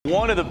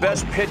One of the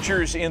best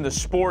pitchers in the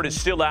sport is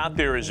still out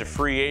there as a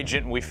free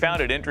agent. We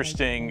found it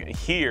interesting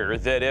here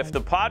that if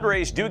the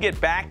Padres do get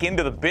back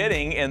into the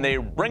bidding and they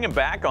bring him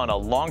back on a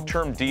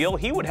long-term deal,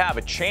 he would have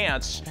a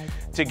chance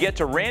to get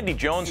to Randy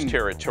Jones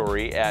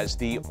territory as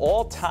the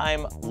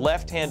all-time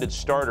left-handed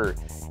starter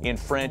in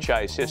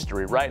franchise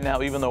history. Right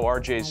now, even though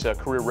RJ's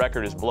career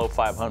record is below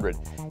 500,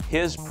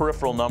 his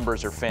peripheral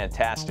numbers are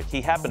fantastic.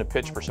 He happened to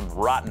pitch for some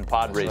rotten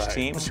Padres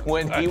teams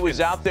when he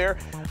was out there,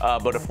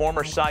 but a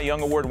former Cy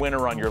Young Award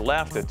winner on your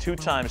left, a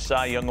two-time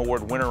Cy Young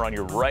Award winner on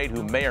your right,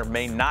 who may or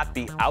may not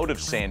be out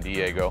of San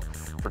Diego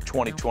for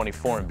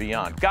 2024 and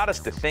beyond. Got us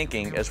to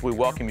thinking as we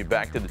welcome you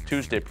back to the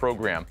Tuesday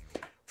program.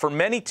 For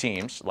many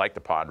teams, like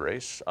the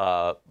Padres,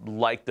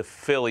 like the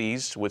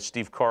Phillies with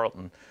Steve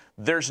Carlton,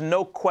 there's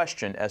no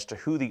question as to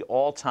who the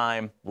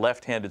all-time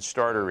left-handed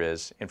starter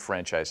is in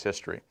franchise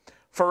history.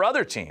 For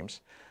other teams,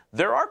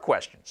 there are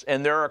questions,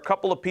 and there are a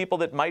couple of people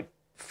that might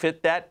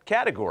fit that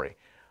category,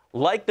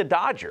 like the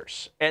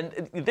Dodgers.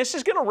 And this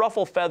is going to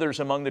ruffle feathers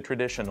among the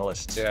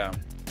traditionalists. Yeah.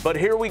 But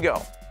here we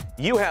go.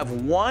 You have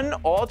one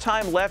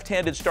all-time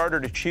left-handed starter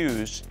to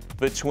choose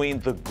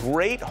between the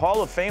great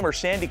Hall of Famer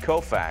Sandy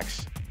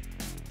Koufax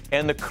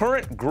and the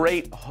current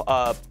great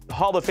Hall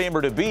of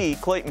Famer to be,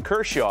 Clayton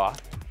Kershaw.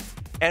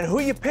 And who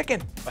are you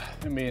picking?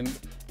 I mean,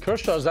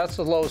 Kershaw's, that's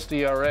the lowest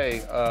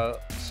ERA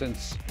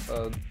since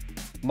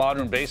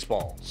modern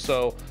baseball.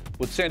 So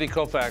with Sandy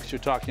Koufax, you're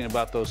talking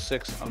about those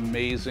 6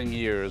 amazing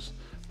years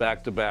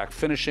back-to-back,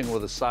 finishing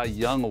with a Cy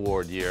Young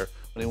Award year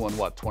when he won,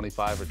 what,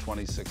 25 or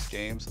 26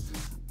 games?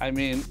 I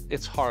mean,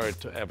 it's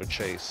hard to ever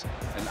chase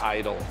an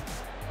idol,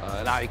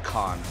 an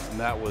icon, and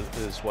that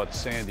is what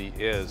Sandy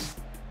is.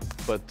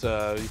 But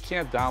you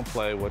can't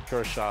downplay what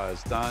Kershaw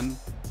has done,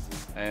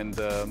 and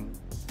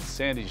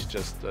Sandy's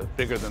just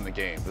bigger than the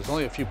game. There's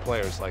only a few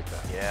players like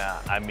that.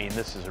 Yeah, I mean,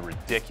 this is a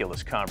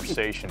ridiculous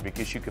conversation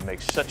because you can make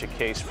such a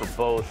case for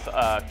both.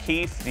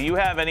 Keith, do you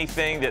have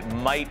anything that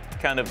might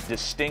kind of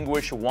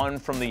distinguish one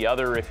from the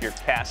other if you're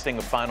casting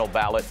a final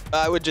ballot?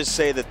 I would just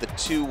say that the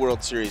 2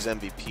 World Series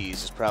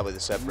MVPs is probably the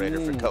separator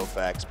for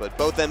Koufax, but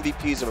both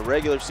MVPs of a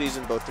regular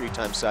season, both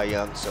 3-time Cy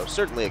Young, so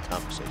certainly a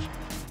conversation.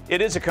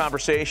 It is a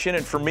conversation,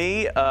 and for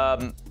me,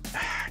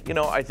 you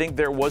know, I think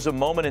there was a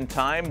moment in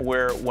time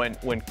where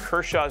when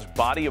Kershaw's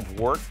body of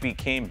work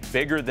became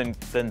bigger than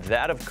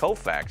that of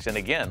Koufax. And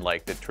again,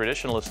 like, the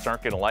traditionalists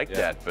aren't going to like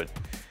that, but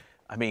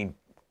I mean,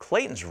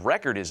 Clayton's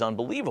record is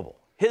unbelievable.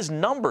 His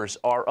numbers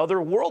are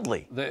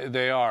otherworldly.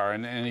 They are,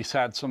 and he's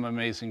had some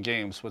amazing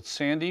games. But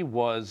Sandy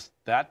was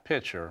that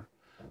pitcher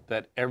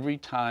that every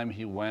time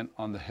he went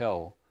on the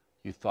hill,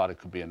 you thought it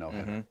could be a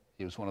no-hitter.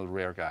 He was one of the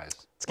rare guys.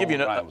 Let's give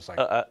you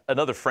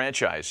another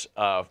franchise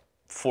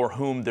for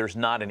whom there's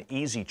not an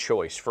easy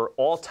choice for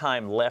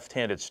all-time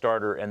left-handed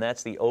starter, and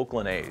that's the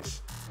Oakland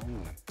A's.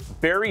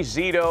 Barry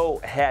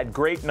Zito had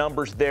great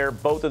numbers there.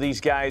 Both of these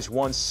guys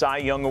won Cy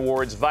Young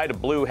Awards. Vida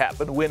Blue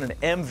happened to win an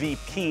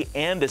MVP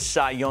and a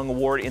Cy Young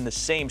Award in the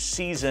same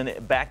season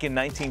back in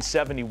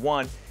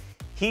 1971.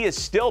 He is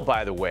still,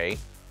 by the way,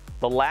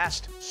 the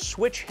last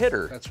switch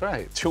hitter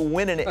to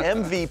win an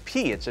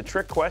MVP. It's a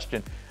trick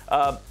question.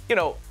 You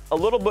know, a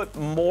little bit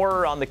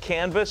more on the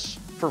canvas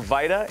for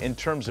Vida in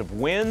terms of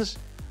wins.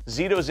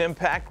 Zito's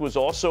impact was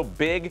also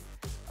big.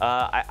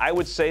 I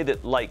would say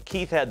that, like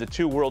Keith had the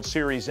 2 World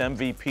Series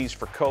MVPs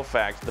for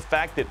Koufax, the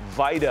fact that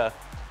Vida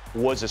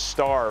was a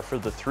star for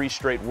the 3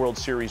 straight World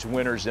Series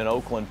winners in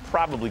Oakland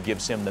probably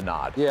gives him the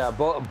nod. Yeah,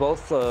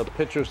 both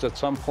pitchers at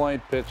some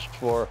point pitched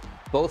for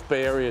both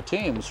Bay Area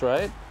teams,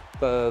 right?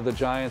 The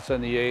Giants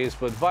and the A's.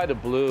 But Vida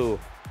Blue,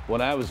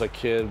 when I was a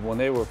kid, when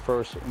they were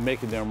first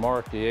making their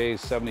mark, the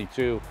A's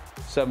 72,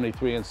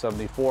 73, and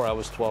 74, I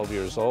was 12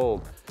 years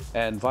old.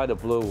 And Vida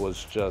Blue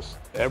was just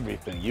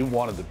everything. You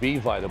wanted to be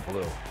Vida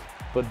Blue.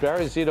 But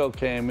Barry Zito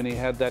came, and he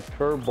had that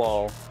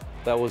curveball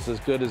that was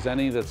as good as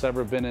any that's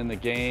ever been in the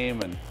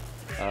game. And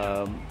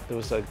there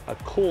was a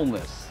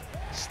coolness,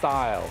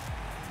 style,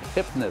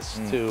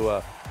 hipness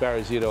to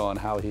Barry Zito on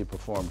how he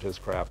performed his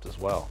craft as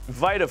well.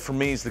 Vida, for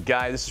me, is the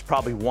guy. This is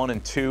probably 1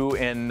 and 2.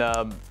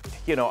 And,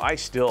 you know, I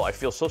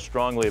feel so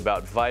strongly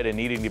about Vida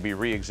needing to be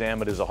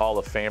re-examined as a Hall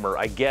of Famer.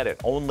 I get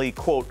it. Only,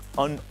 quote,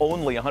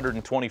 only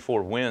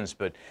 124 wins.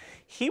 But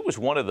he was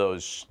one of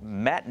those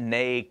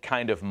matinee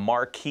kind of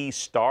marquee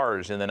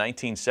stars in the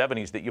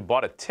 1970s that you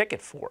bought a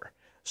ticket for.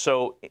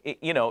 So,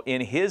 you know,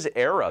 in his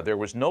era, there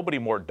was nobody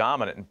more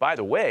dominant. And by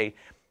the way,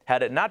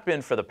 had it not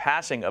been for the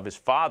passing of his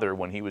father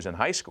when he was in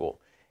high school,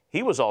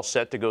 he was all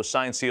set to go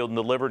signed, sealed, and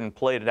delivered and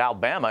played at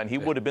Alabama, and he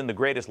would have been the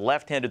greatest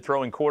left-handed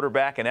throwing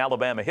quarterback in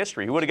Alabama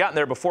history. He would have gotten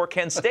there before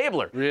Ken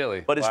Stabler. Really?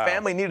 But his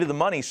family needed the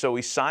money, so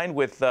he signed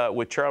with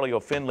Charlie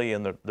O'Finley,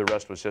 and the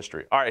rest was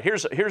history. All right,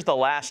 here's the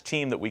last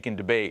team that we can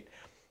debate.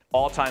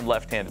 All-time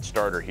left-handed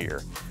starter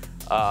here.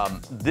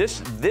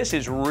 This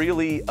is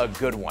really a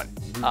good one.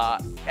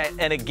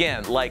 And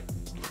again, like,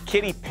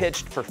 Kitty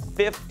pitched for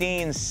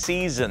 15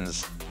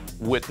 seasons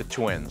with the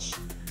Twins.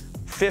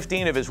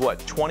 15 of his, what,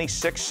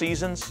 26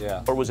 seasons?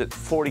 Yeah. Or was it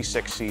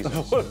 46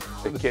 seasons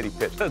that Kitty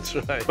pitched? That's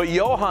right. But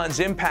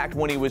Johan's impact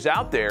when he was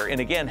out there, and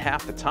again,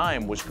 half the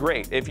time, was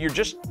great. If you're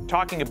just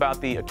talking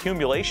about the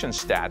accumulation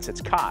stats,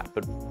 it's caught.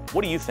 But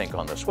what do you think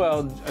on this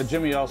one? Well,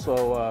 Jimmy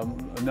also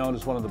known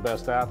as one of the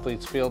best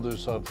athletes,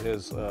 fielders of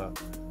his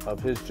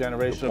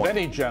generation, of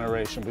any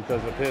generation,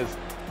 because of his,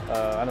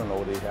 I don't know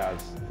what he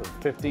has,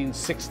 15,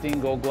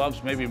 16 Gold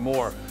Gloves, maybe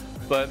more.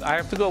 But I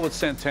have to go with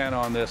Santana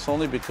on this,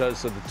 only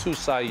because of the 2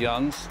 Cy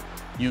Youngs,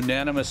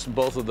 unanimous in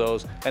both of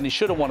those, and he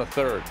should have won a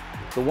third.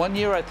 The one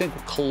year I think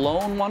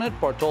Colon won it,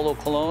 Bartolo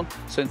Colon,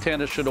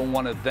 Santana should have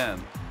won it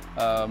then.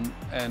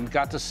 And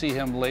got to see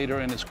him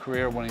later in his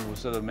career when he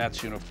was in a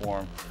Mets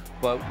uniform.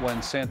 But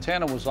when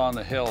Santana was on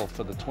the hill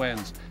for the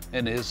Twins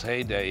in his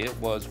heyday, it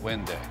was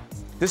win day.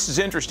 This is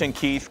interesting,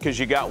 Keith, because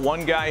you got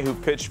one guy who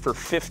pitched for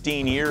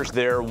 15 years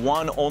there,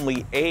 one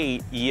only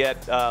 8, yet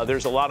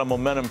there's a lot of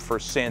momentum for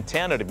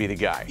Santana to be the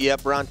guy.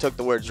 Yep, Ron took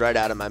the words right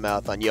out of my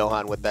mouth on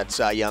Johan with that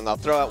Cy Young. I'll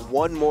throw out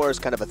one more as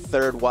kind of a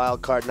third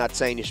wild card, not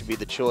saying he should be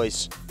the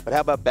choice, but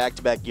how about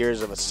back-to-back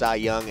years of a Cy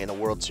Young and a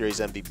World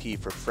Series MVP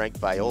for Frank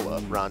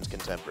Viola, Ron's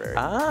contemporary?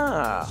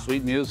 Ah.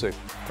 Sweet music.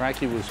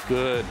 Frankie was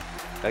good.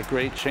 That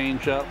great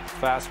changeup,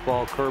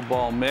 fastball,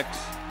 curveball mix.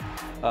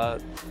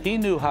 He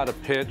knew how to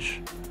pitch.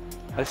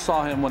 I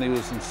saw him when he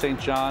was in St.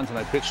 John's, and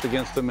I pitched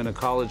against him in a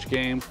college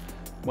game.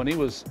 When he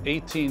was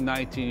 18,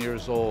 19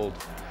 years old,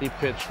 he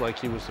pitched like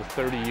he was a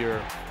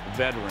 30-year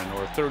veteran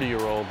or a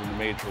 30-year-old in the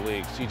major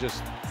leagues. He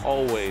just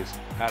always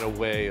had a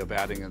way of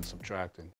adding and subtracting.